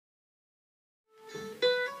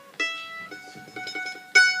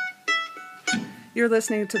You're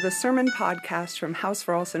listening to the Sermon Podcast from House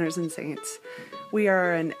for All Sinners and Saints. We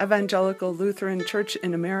are an Evangelical Lutheran Church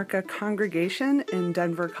in America congregation in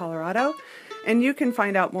Denver, Colorado, and you can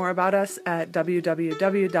find out more about us at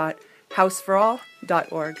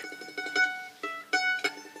www.houseforall.org.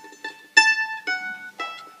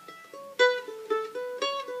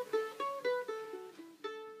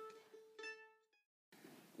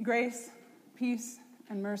 Grace, peace,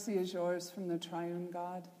 and mercy is yours from the triune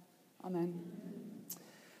God. Amen.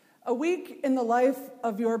 A week in the life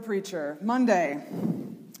of your preacher. Monday,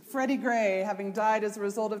 Freddie Gray, having died as a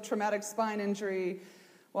result of traumatic spine injury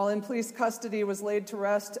while in police custody, was laid to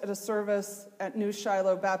rest at a service at New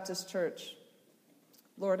Shiloh Baptist Church.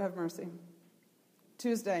 Lord have mercy.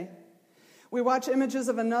 Tuesday, we watch images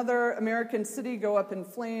of another American city go up in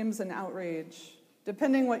flames and outrage.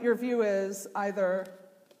 Depending what your view is, either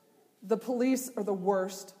the police are the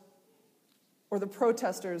worst or the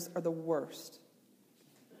protesters are the worst.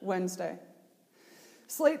 Wednesday,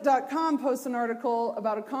 Slate.com posts an article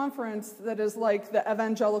about a conference that is like the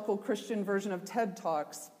evangelical Christian version of TED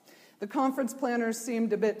Talks. The conference planners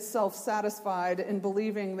seemed a bit self-satisfied in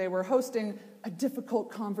believing they were hosting a difficult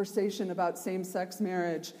conversation about same-sex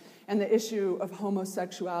marriage and the issue of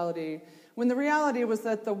homosexuality, when the reality was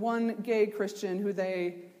that the one gay Christian who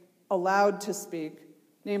they allowed to speak,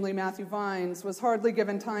 namely Matthew Vines, was hardly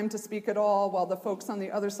given time to speak at all, while the folks on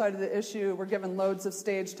the other side of the issue were given loads of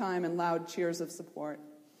stage time and loud cheers of support.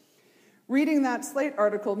 Reading that Slate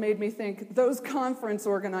article made me think those conference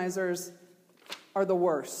organizers are the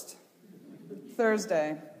worst.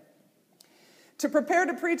 Thursday. To prepare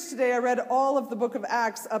to preach today, I read all of the book of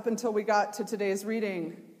Acts up until we got to today's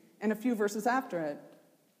reading and a few verses after it.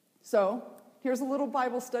 So, here's a little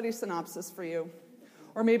Bible study synopsis for you.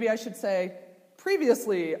 Or maybe I should say,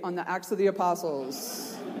 previously on the Acts of the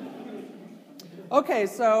Apostles. Okay,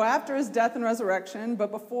 so after his death and resurrection, but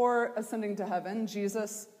before ascending to heaven,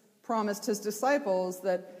 Jesus promised his disciples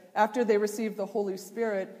that after they receive the Holy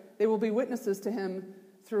Spirit, they will be witnesses to him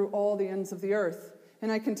through all the ends of the earth.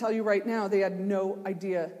 And I can tell you right now, they had no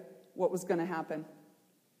idea what was going to happen.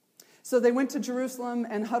 So they went to Jerusalem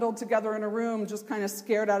and huddled together in a room, just kind of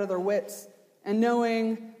scared out of their wits, and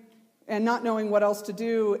not knowing what else to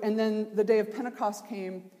do. And then the day of Pentecost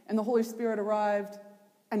came, and the Holy Spirit arrived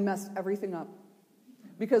and messed everything up.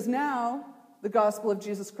 Because now, the gospel of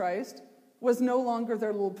Jesus Christ was no longer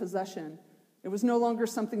their little possession. It was no longer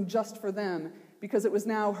something just for them, because it was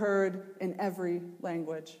now heard in every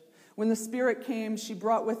language. When the Spirit came, she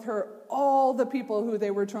brought with her all the people who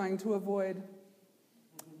they were trying to avoid.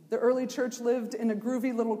 The early church lived in a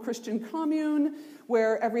groovy little Christian commune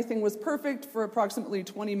where everything was perfect for approximately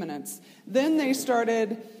 20 minutes. Then they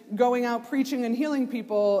started going out preaching and healing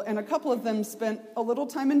people, and a couple of them spent a little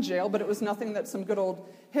time in jail, but it was nothing that some good old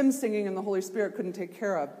hymn singing and the Holy Spirit couldn't take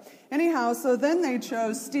care of. Anyhow, so then they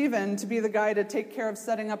chose Stephen to be the guy to take care of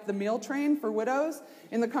setting up the meal train for widows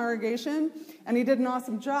in the congregation, and he did an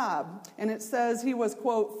awesome job. And it says he was,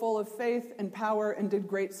 quote, full of faith and power and did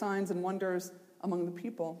great signs and wonders among the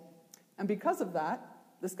people. And because of that,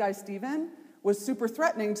 this guy Stephen was super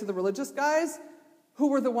threatening to the religious guys who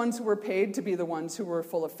were the ones who were paid to be the ones who were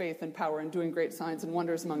full of faith and power and doing great signs and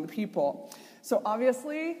wonders among the people. So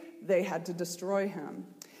obviously, they had to destroy him.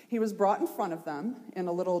 He was brought in front of them in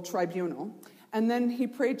a little tribunal, and then he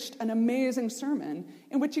preached an amazing sermon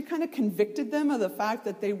in which he kind of convicted them of the fact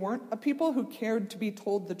that they weren't a people who cared to be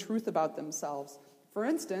told the truth about themselves. For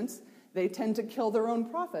instance, they tend to kill their own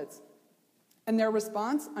prophets. And their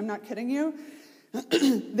response, I'm not kidding you,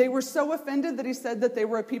 they were so offended that he said that they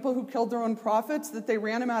were a people who killed their own prophets that they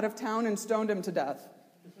ran him out of town and stoned him to death.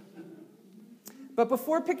 But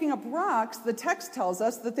before picking up rocks, the text tells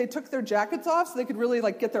us that they took their jackets off so they could really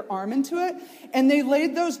get their arm into it, and they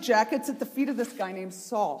laid those jackets at the feet of this guy named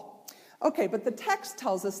Saul. Okay, but the text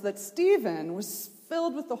tells us that Stephen was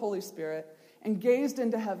filled with the Holy Spirit and gazed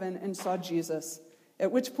into heaven and saw Jesus,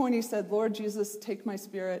 at which point he said, Lord Jesus, take my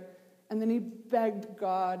spirit. And then he begged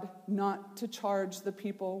God not to charge the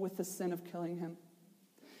people with the sin of killing him.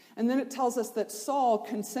 And then it tells us that Saul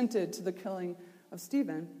consented to the killing of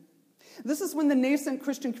Stephen. This is when the nascent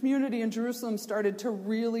Christian community in Jerusalem started to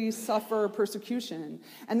really suffer persecution.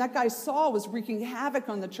 And that guy Saul was wreaking havoc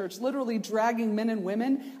on the church, literally dragging men and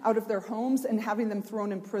women out of their homes and having them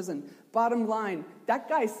thrown in prison. Bottom line, that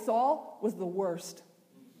guy Saul was the worst.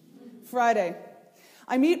 Friday,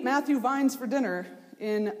 I meet Matthew Vines for dinner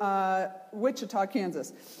in Wichita,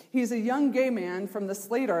 Kansas. He's a young gay man from the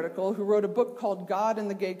Slate article who wrote a book called God and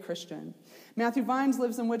the Gay Christian. Matthew Vines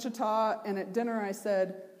lives in Wichita, and at dinner I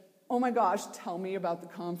said, oh my gosh, tell me about the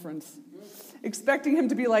conference. Expecting him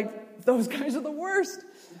to be like, those guys are the worst.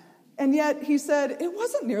 And yet, he said, it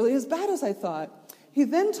wasn't nearly as bad as I thought. He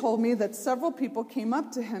then told me that several people came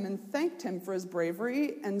up to him and thanked him for his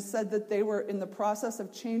bravery and said that they were in the process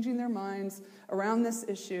of changing their minds around this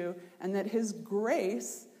issue and that his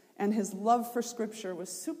grace and his love for Scripture was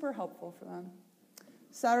super helpful for them.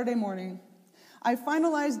 Saturday morning, I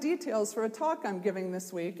finalized details for a talk I'm giving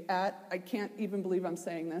this week at, I can't even believe I'm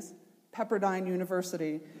saying this, Pepperdine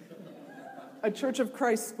University, a Church of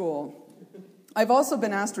Christ school. I've also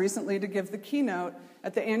been asked recently to give the keynote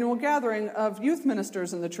at the annual gathering of youth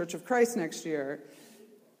ministers in the Church of Christ next year.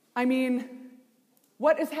 I mean,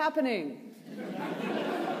 what is happening?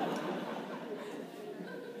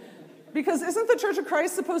 Because isn't the Church of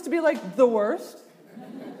Christ supposed to be like the worst?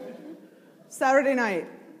 Saturday night,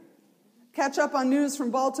 catch up on news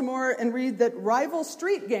from Baltimore and read that rival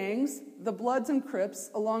street gangs, the Bloods and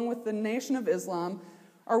Crips, along with the Nation of Islam,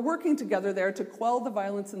 are working together there to quell the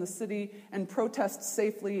violence in the city and protest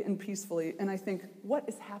safely and peacefully. And I think, what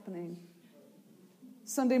is happening?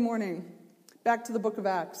 Sunday morning, back to the book of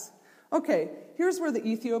Acts. Okay, here's where the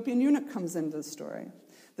Ethiopian eunuch comes into the story.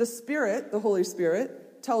 The Spirit, the Holy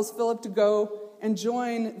Spirit, tells Philip to go and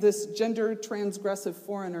join this gender-transgressive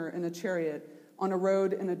foreigner in a chariot on a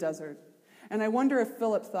road in a desert. And I wonder if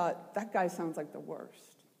Philip thought, that guy sounds like the worst.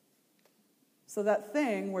 So that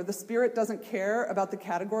thing where the Spirit doesn't care about the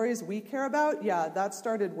categories we care about, yeah, that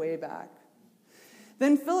started way back.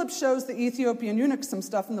 Then Philip shows the Ethiopian eunuch some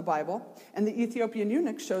stuff in the Bible, and the Ethiopian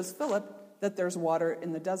eunuch shows Philip that there's water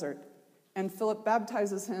in the desert. And Philip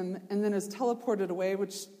baptizes him and then is teleported away,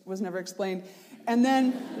 which was never explained. And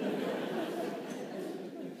then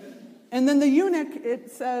the eunuch, it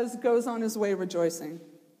says, goes on his way rejoicing.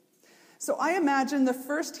 So I imagine the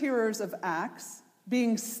first hearers of Acts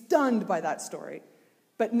being stunned by that story,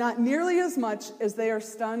 but not nearly as much as they are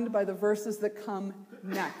stunned by the verses that come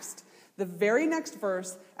next. The very next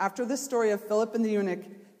verse, after the story of Philip and the eunuch,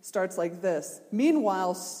 starts like this.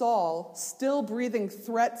 Meanwhile, Saul, still breathing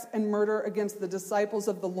threats and murder against the disciples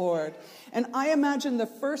of the Lord. And I imagine the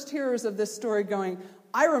first hearers of this story going,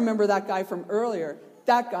 I remember that guy from earlier.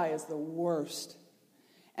 That guy is the worst.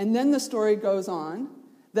 And then the story goes on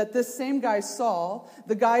that this same guy, Saul,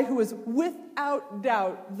 the guy who is without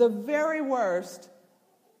doubt the very worst,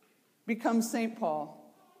 becomes St.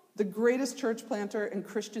 Paul, the greatest church planter and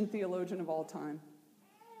Christian theologian of all time.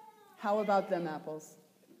 How about them apples?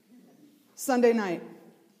 Sunday night,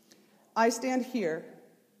 I stand here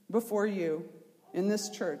before you in this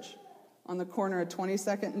church on the corner of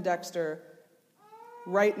 22nd and Dexter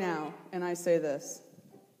right now, and I say this.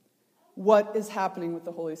 What is happening with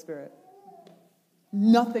the Holy Spirit?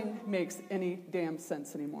 Nothing makes any damn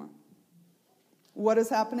sense anymore. What is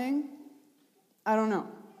happening? I don't know.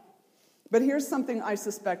 But here's something I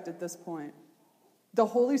suspect at this point. The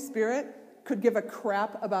Holy Spirit could give a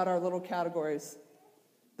crap about our little categories.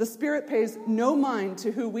 The Spirit pays no mind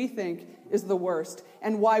to who we think is the worst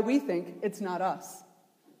and why we think it's not us.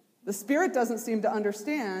 The Spirit doesn't seem to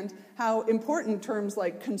understand how important terms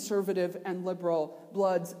like conservative and liberal,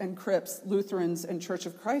 Bloods and Crips, Lutherans and Church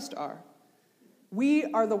of Christ are. We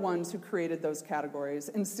are the ones who created those categories.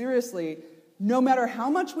 And seriously, no matter how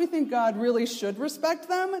much we think God really should respect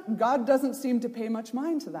them, God doesn't seem to pay much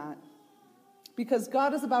mind to that. Because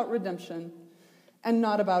God is about redemption and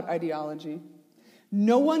not about ideology.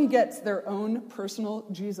 No one gets their own personal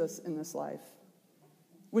Jesus in this life.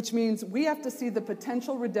 Which means we have to see the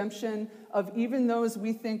potential redemption of even those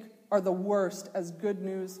we think are the worst as good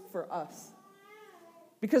news for us.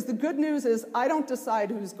 Because the good news is I don't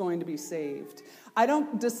decide who's going to be saved. I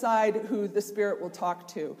don't decide who the Spirit will talk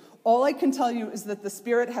to. All I can tell you is that the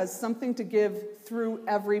Spirit has something to give through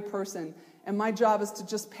every person. And my job is to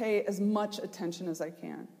just pay as much attention as I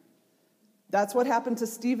can. That's what happened to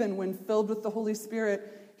Stephen when, filled with the Holy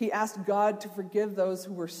Spirit, he asked God to forgive those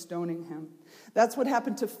who were stoning him. That's what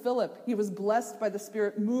happened to Philip. He was blessed by the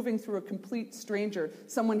Spirit moving through a complete stranger,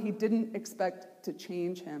 someone he didn't expect to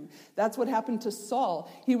change him. That's what happened to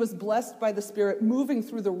Saul. He was blessed by the Spirit moving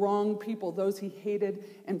through the wrong people, those he hated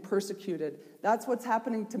and persecuted. That's what's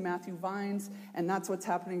happening to Matthew Vines, and that's what's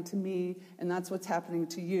happening to me, and that's what's happening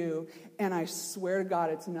to you. And I swear to God,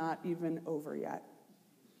 it's not even over yet.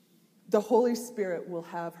 The Holy Spirit will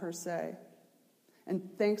have her say. And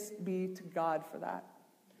thanks be to God for that.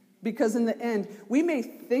 Because in the end, we may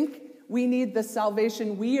think we need the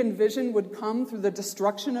salvation we envision would come through the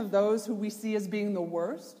destruction of those who we see as being the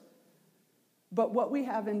worst. But what we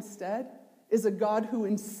have instead is a God who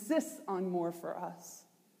insists on more for us.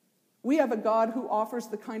 We have a God who offers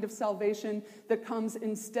the kind of salvation that comes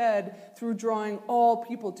instead through drawing all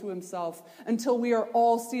people to himself until we are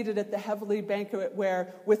all seated at the heavenly banquet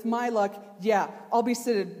where, with my luck, I'll be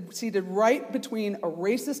seated right between a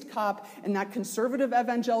racist cop and that conservative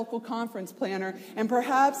evangelical conference planner, and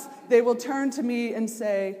perhaps they will turn to me and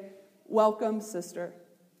say, "Welcome, sister,"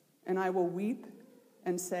 and I will weep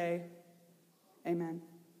and say, "Amen."